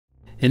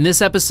In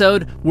this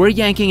episode, we're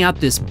yanking out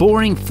this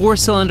boring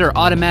 4-cylinder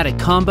automatic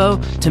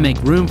combo to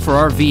make room for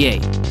our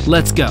V8.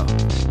 Let's go.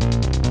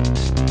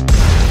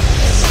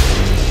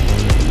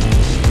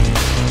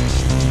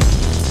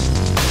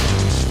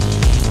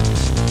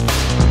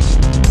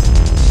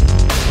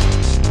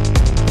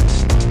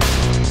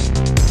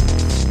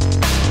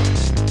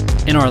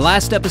 In our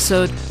last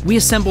episode, we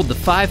assembled the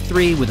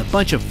 5.3 with a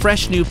bunch of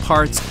fresh new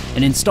parts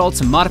and installed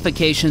some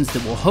modifications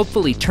that will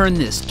hopefully turn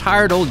this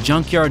tired old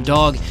junkyard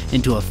dog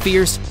into a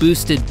fierce,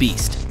 boosted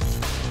beast.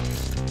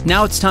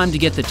 Now it's time to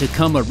get the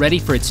Tacoma ready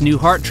for its new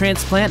heart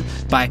transplant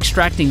by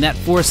extracting that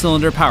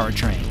 4-cylinder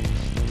powertrain.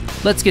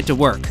 Let's get to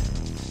work.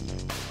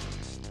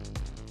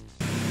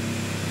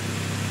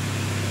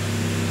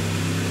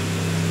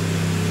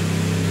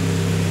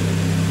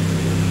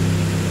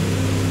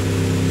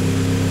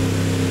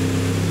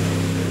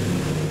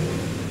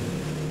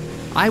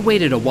 I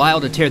waited a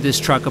while to tear this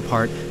truck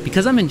apart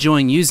because I'm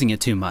enjoying using it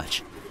too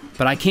much.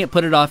 But I can't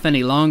put it off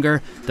any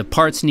longer. The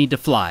parts need to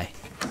fly.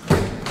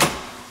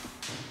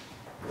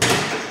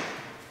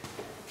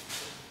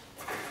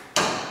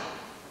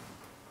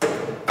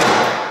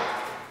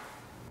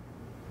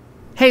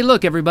 Hey,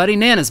 look everybody,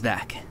 Nana's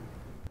back.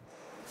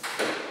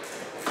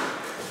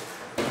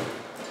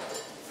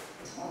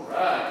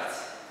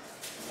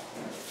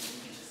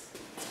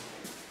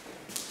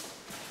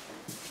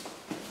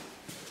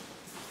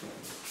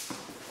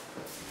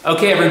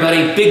 Okay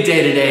everybody, big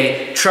day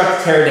today,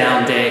 truck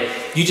teardown day.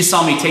 You just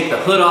saw me take the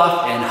hood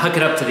off and hook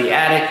it up to the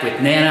attic with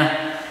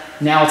Nana.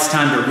 Now it's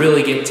time to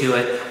really get to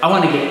it. I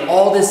want to get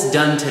all this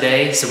done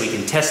today so we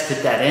can test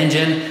fit that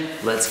engine.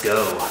 Let's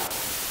go.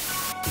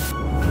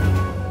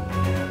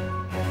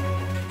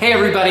 Hey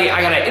everybody,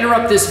 I gotta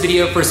interrupt this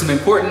video for some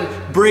important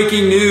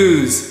breaking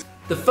news.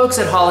 The folks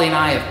at Holley and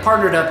I have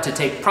partnered up to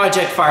take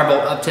Project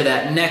Firebolt up to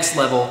that next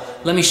level.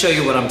 Let me show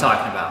you what I'm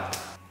talking about.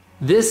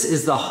 This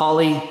is the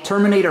Holley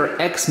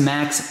Terminator X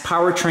Max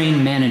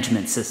powertrain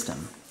management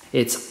system.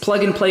 It's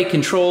plug-and-play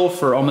control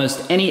for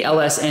almost any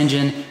LS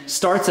engine,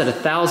 starts at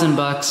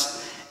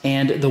 $1,000,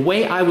 and the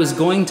way I was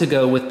going to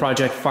go with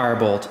Project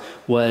Firebolt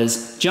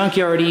was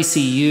junkyard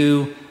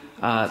ECU,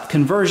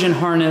 conversion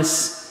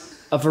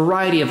harness, a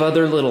variety of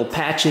other little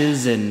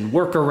patches and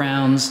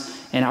workarounds,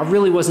 and I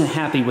really wasn't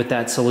happy with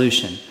that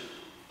solution.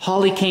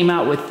 Holley came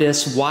out with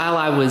this while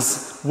I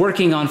was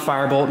working on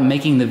Firebolt and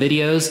making the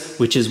videos,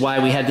 which is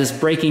why we had this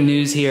breaking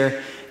news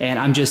here, and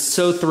I'm just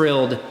so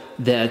thrilled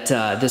that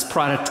this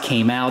product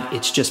came out.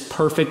 It's just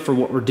perfect for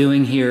what we're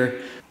doing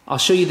here. I'll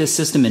show you this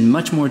system in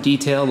much more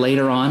detail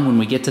later on when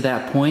we get to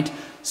that point.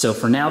 So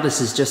for now, this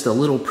is just a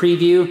little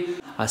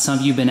preview. Some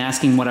of you have been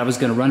asking what I was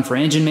going to run for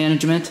engine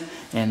management,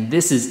 and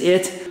this is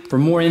it. For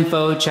more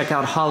info, check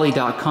out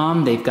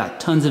holley.com. They've got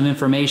tons of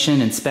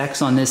information and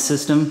specs on this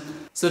system.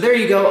 So there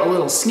you go, a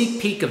little sneak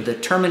peek of the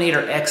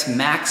Terminator X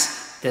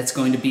Max. That's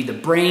going to be the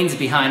brains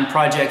behind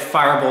Project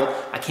Firebolt.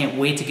 I can't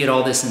wait to get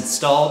all this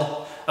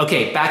installed.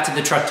 Okay, back to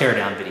the truck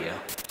teardown video.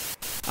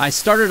 I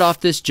started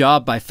off this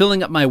job by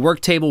filling up my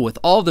work table with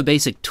all the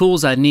basic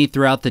tools I'd need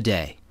throughout the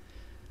day.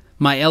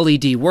 My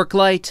LED work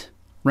light,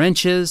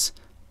 wrenches,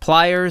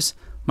 pliers,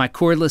 my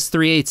cordless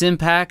 3/8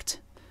 impact,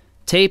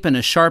 tape and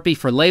a Sharpie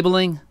for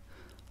labeling,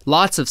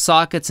 lots of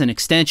sockets and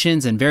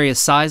extensions in various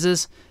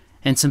sizes,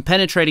 and some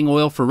penetrating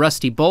oil for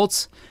rusty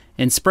bolts,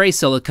 and spray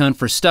silicone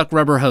for stuck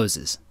rubber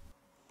hoses.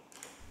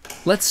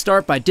 Let's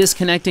start by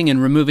disconnecting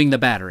and removing the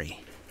battery.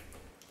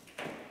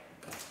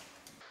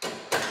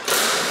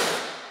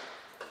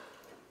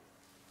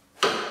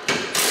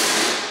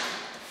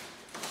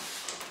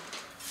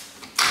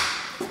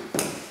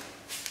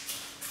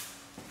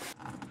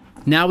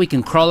 Now we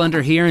can crawl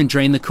under here and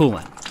drain the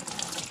coolant.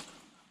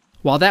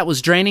 While that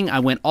was draining, I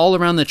went all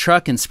around the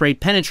truck and sprayed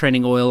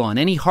penetrating oil on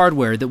any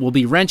hardware that we'll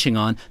be wrenching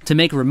on to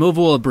make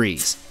removal a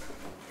breeze.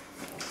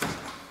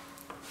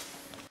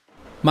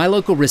 My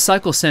local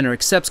recycle center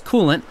accepts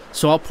coolant,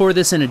 so I'll pour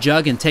this in a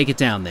jug and take it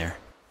down there.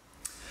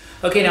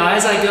 Okay, now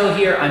as I go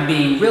here, I'm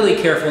being really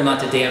careful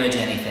not to damage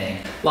anything.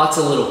 Lots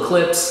of little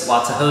clips,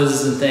 lots of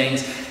hoses and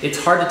things.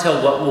 It's hard to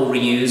tell what we'll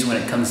reuse when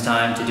it comes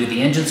time to do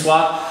the engine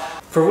swap.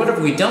 For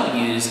whatever we don't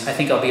use, I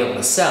think I'll be able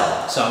to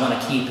sell, so I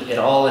want to keep it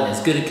all in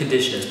as good a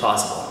condition as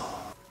possible.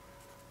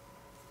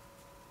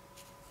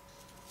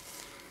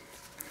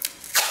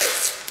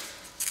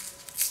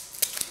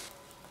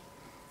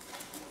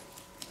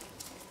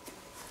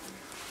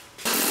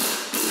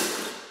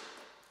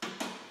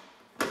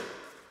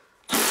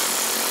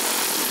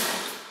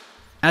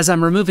 As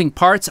I'm removing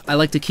parts, I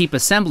like to keep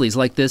assemblies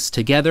like this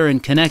together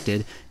and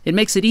connected. It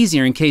makes it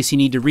easier in case you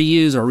need to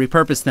reuse or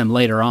repurpose them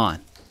later on.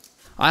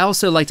 I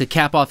also like to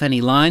cap off any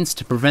lines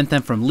to prevent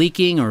them from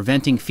leaking or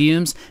venting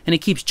fumes, and it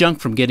keeps junk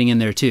from getting in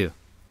there too.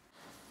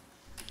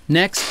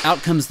 Next,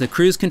 out comes the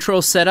cruise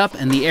control setup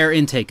and the air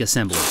intake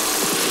assembly.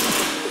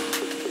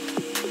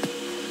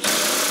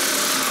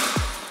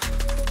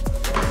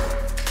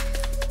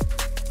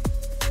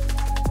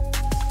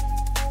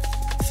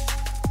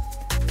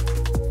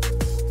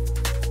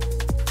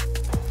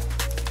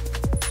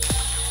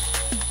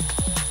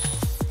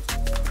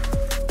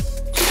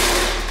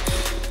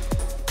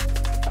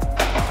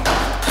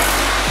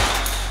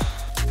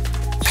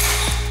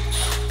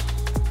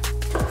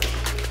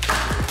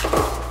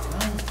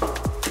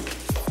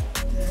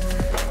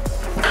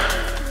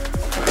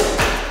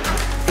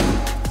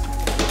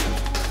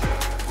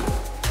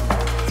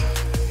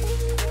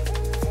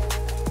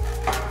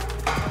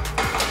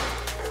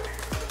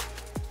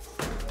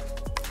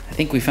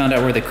 think we found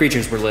out where the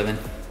creatures were living.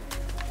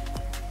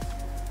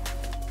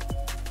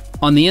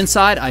 On the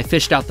inside, I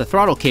fished out the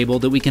throttle cable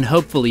that we can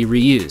hopefully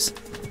reuse.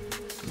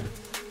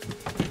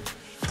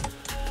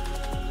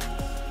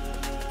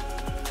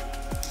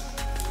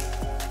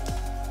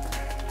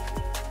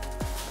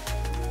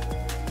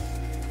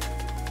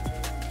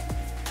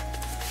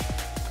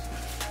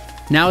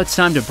 Now it's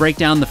time to break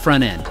down the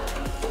front end.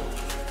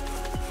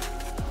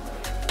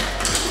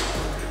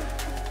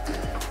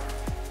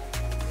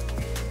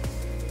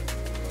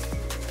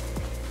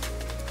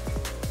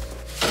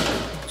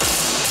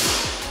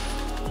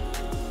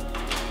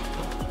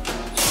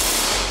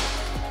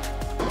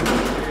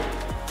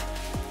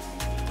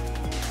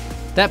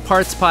 That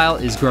parts pile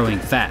is growing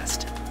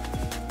fast.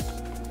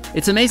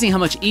 It's amazing how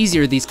much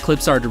easier these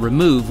clips are to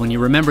remove when you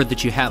remember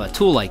that you have a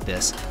tool like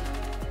this.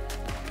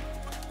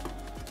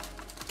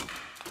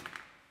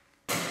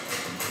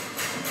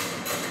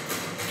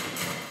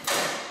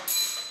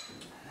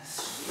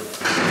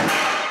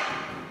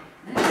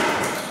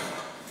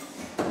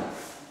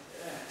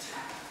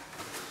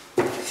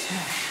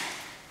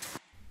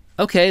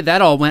 Okay,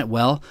 that all went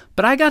well,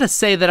 but I gotta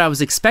say that I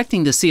was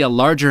expecting to see a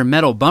larger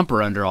metal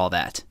bumper under all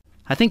that.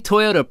 I think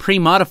Toyota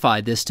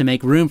pre-modified this to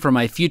make room for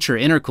my future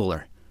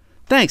intercooler.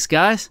 Thanks,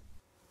 guys.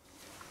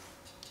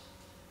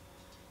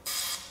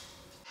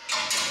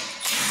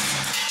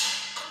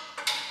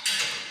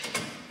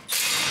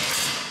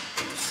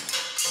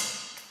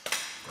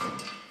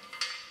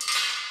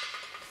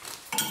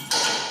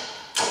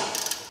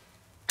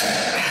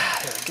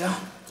 There we go.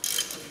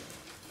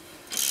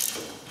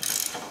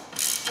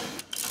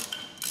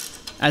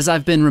 As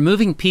I've been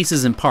removing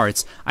pieces and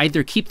parts, I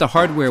either keep the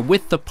hardware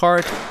with the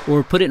part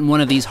or put it in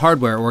one of these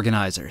hardware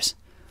organizers.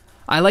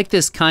 I like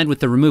this kind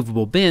with the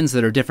removable bins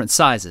that are different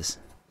sizes.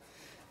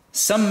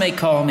 Some may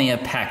call me a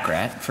pack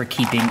rat for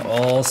keeping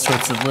all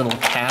sorts of little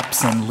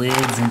caps and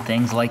lids and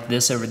things like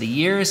this over the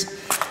years,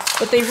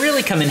 but they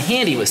really come in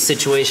handy with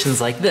situations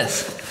like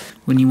this,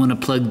 when you want to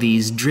plug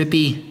these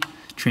drippy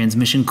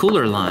transmission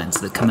cooler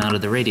lines that come out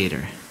of the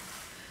radiator.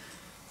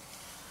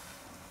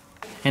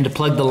 And to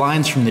plug the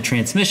lines from the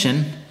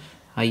transmission,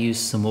 I use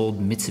some old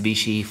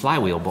Mitsubishi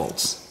flywheel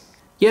bolts.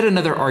 Yet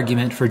another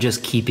argument for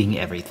just keeping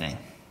everything.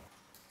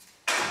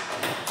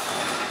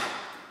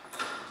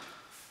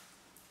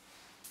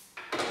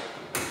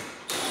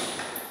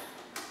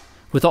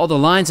 With all the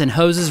lines and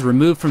hoses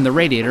removed from the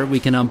radiator, we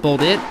can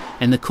unbolt it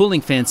and the cooling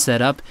fan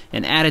set up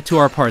and add it to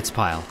our parts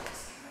pile.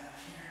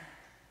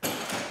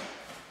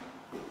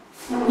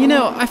 You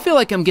know, I feel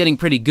like I'm getting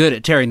pretty good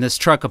at tearing this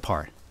truck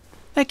apart.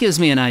 That gives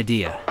me an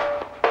idea.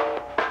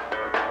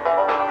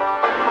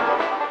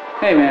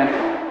 Hey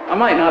man, I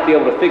might not be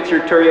able to fix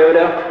your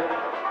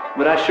Toyota,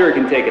 but I sure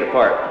can take it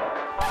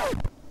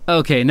apart.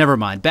 Okay, never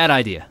mind, bad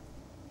idea.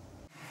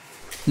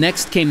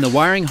 Next came the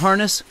wiring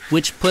harness,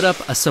 which put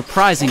up a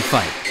surprising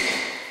fight.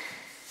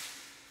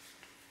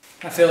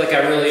 I feel like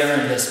I really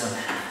earned this one.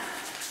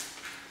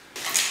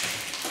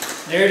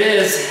 There it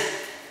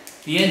is,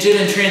 the engine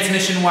and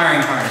transmission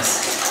wiring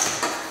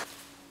harness.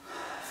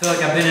 I feel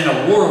like I've been in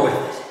a war with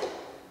it.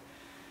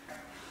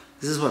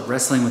 This is what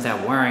wrestling with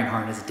that wiring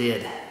harness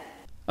did.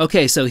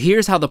 Okay, so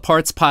here's how the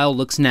parts pile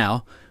looks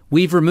now.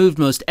 We've removed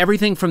most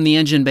everything from the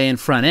engine bay and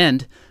front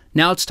end.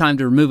 Now it's time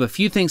to remove a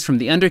few things from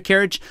the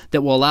undercarriage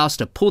that will allow us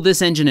to pull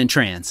this engine and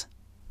trans.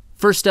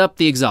 First up,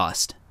 the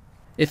exhaust.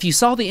 If you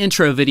saw the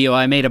intro video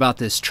I made about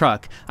this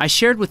truck, I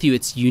shared with you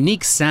its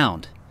unique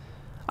sound.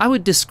 I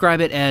would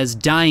describe it as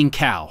dying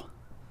cow.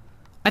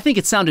 I think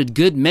it sounded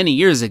good many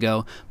years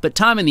ago, but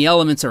time and the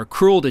elements are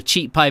cruel to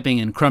cheap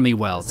piping and crummy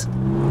welds.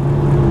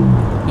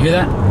 You hear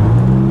that?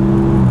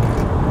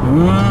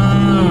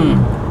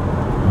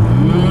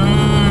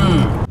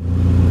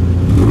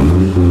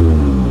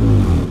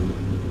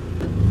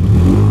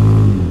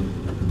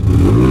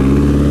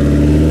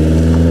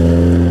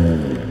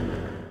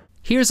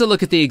 Here's a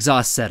look at the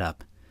exhaust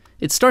setup.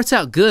 It starts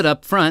out good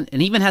up front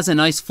and even has a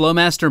nice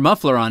Flowmaster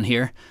muffler on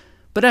here,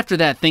 but after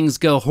that things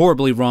go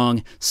horribly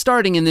wrong,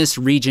 starting in this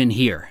region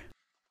here.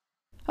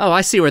 Oh,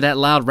 I see where that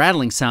loud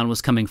rattling sound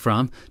was coming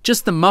from,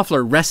 just the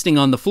muffler resting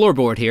on the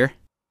floorboard here.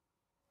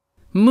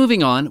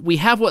 Moving on, we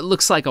have what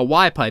looks like a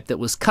Y-pipe that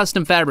was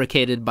custom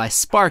fabricated by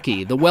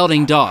Sparky, the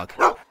welding dog.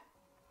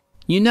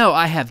 You know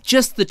I have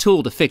just the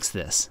tool to fix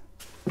this.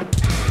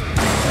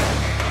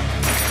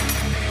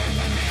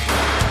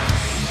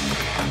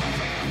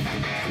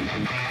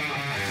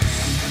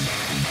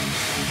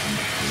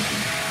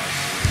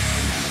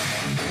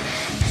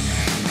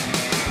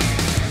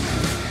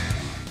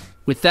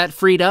 With that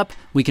freed up,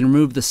 we can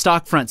remove the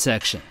stock front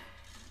section.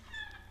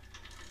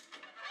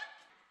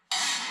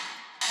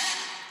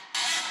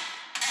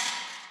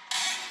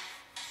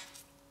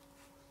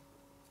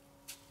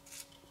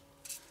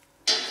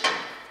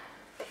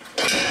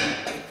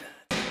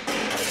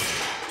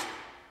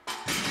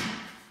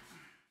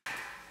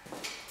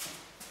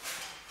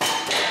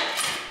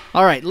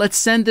 All right, let's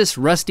send this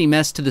rusty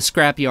mess to the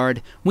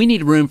scrapyard. We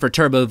need room for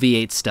turbo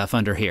V8 stuff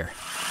under here.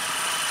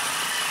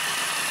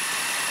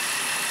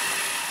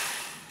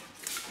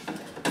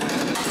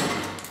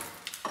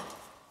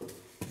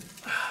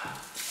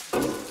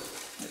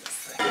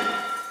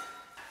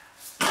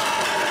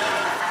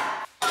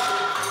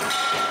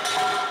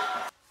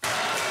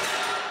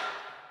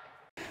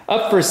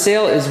 Up for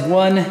sale is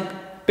one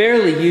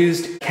barely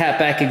used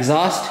catback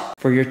exhaust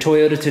for your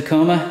Toyota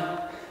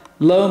Tacoma.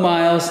 Low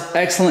miles,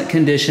 excellent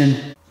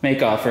condition,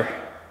 make offer.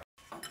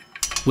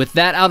 With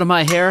that out of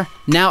my hair,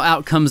 now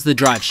out comes the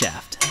drive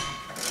shaft.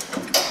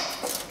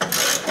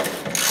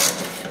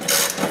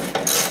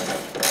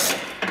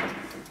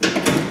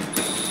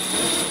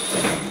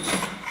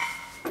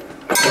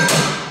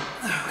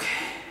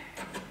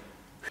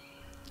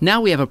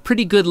 Now we have a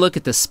pretty good look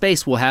at the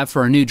space we'll have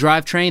for our new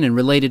drivetrain and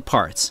related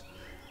parts.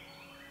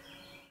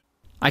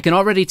 I can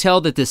already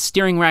tell that this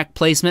steering rack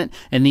placement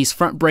and these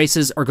front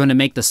braces are going to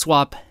make the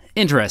swap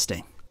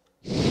interesting.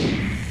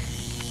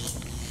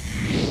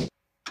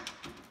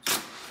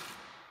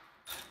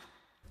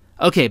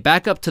 Okay,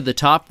 back up to the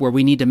top where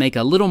we need to make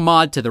a little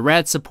mod to the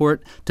rad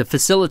support to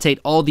facilitate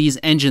all these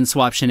engine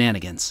swap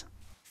shenanigans.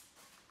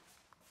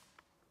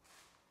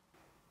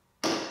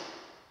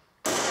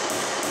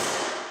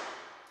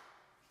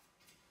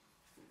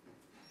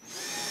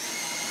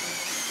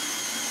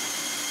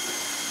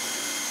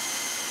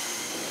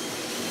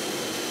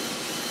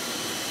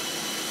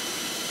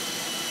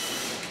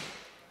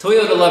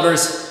 Toyota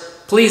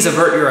lovers, please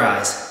avert your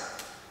eyes.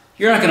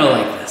 You're not gonna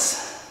like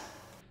this.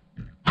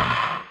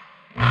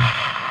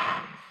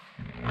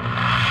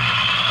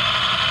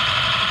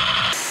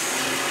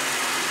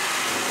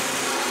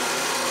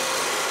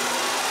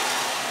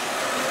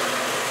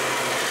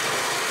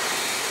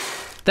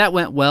 That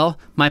went well.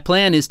 My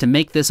plan is to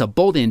make this a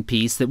bolt-in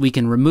piece that we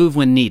can remove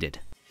when needed.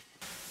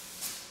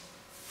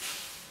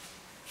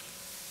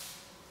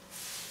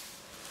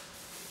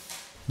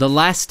 The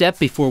last step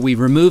before we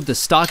remove the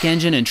stock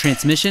engine and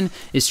transmission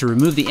is to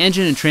remove the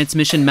engine and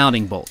transmission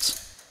mounting bolts.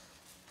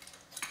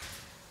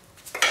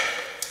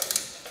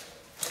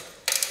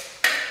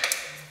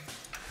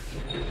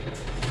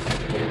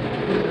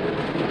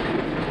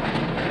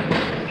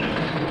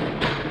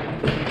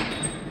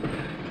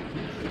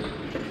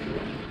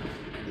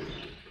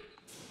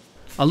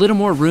 A little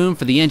more room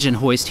for the engine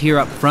hoist here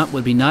up front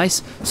would be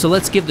nice, so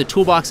let's give the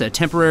toolbox a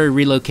temporary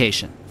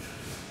relocation.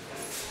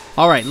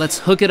 All right, let's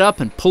hook it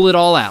up and pull it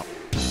all out.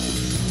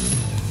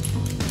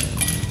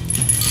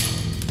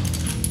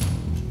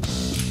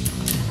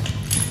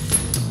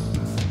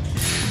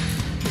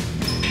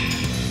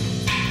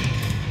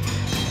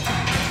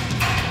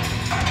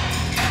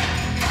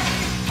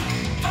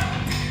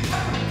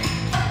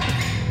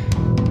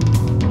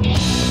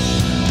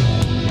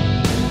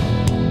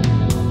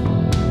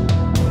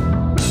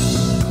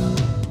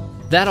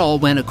 That all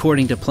went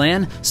according to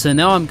plan, so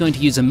now I'm going to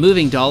use a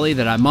moving dolly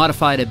that I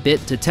modified a bit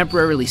to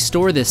temporarily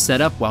store this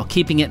setup while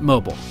keeping it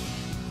mobile.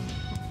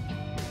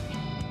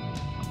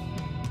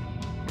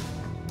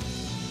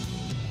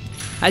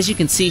 As you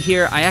can see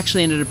here, I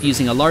actually ended up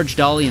using a large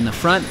dolly in the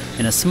front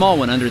and a small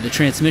one under the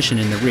transmission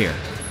in the rear.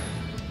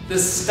 The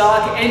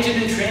stock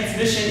engine and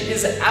transmission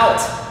is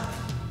out!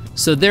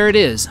 So there it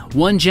is,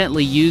 one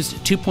gently used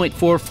 2.4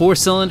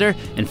 4-cylinder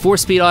and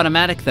 4-speed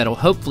automatic that'll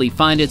hopefully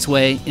find its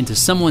way into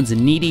someone's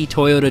needy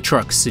Toyota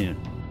truck soon.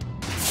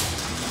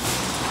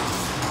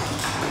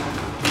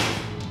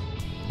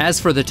 As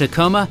for the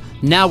Tacoma,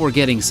 now we're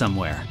getting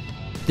somewhere.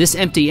 This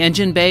empty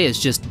engine bay is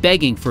just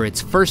begging for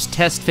its first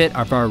test fit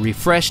of our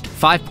refreshed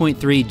 5.3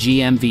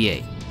 GM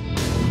V8.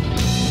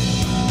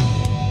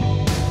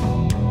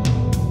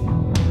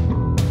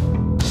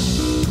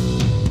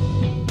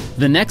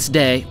 The next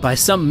day, by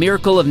some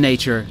miracle of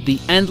nature, the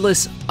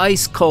endless,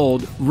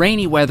 ice-cold,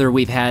 rainy weather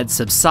we've had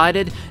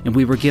subsided and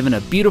we were given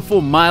a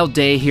beautiful, mild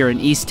day here in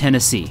East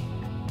Tennessee.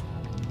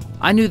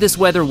 I knew this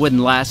weather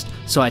wouldn't last,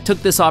 so I took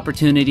this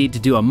opportunity to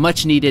do a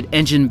much-needed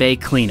engine bay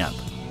cleanup.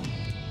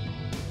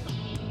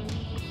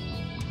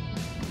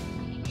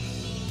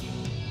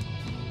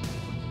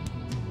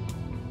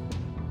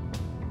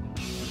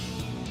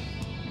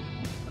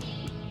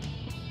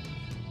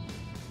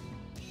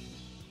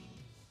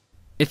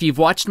 If you've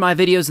watched my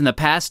videos in the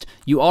past,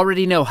 you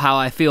already know how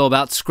I feel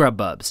about scrub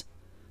bubs.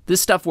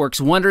 This stuff works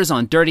wonders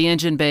on dirty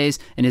engine bays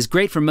and is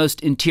great for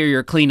most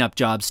interior cleanup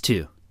jobs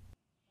too.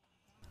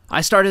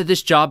 I started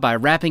this job by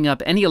wrapping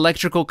up any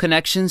electrical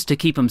connections to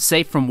keep them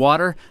safe from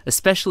water,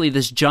 especially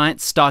this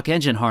giant stock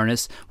engine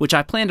harness, which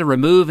I plan to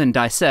remove and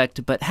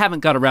dissect, but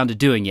haven't got around to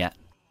doing yet.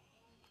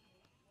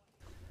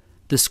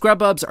 The scrub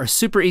bubs are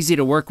super easy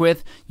to work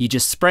with. You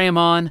just spray them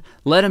on,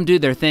 let them do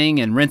their thing,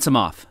 and rinse them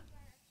off.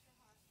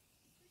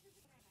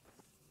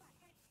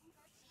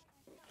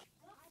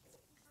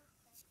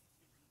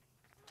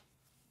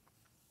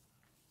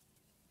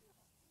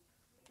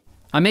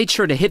 I made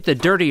sure to hit the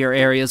dirtier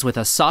areas with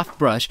a soft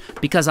brush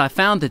because I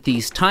found that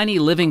these tiny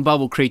living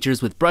bubble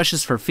creatures with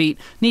brushes for feet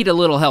need a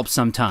little help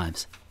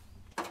sometimes.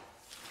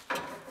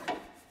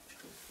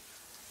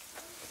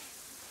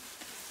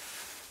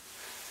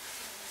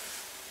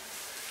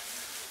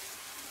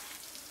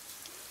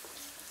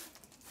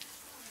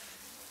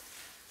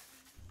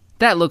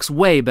 That looks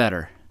way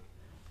better.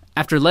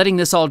 After letting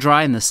this all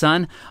dry in the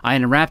sun, I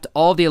unwrapped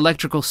all the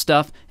electrical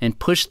stuff and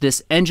pushed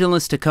this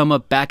engineless Tacoma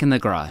back in the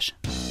garage.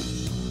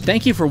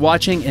 Thank you for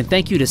watching, and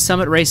thank you to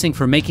Summit Racing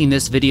for making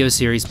this video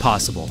series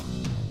possible.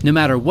 No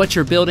matter what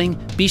you're building,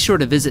 be sure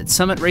to visit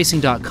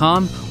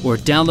summitracing.com or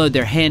download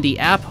their handy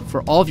app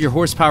for all of your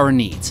horsepower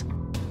needs.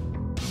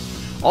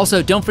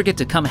 Also, don't forget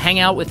to come hang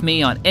out with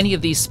me on any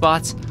of these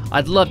spots.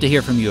 I'd love to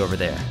hear from you over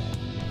there.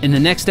 In the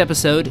next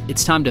episode,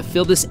 it's time to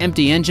fill this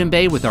empty engine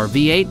bay with our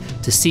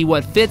V8 to see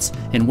what fits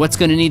and what's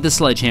going to need the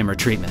sledgehammer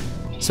treatment.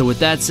 So with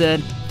that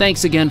said,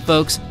 thanks again,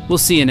 folks. We'll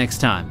see you next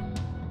time.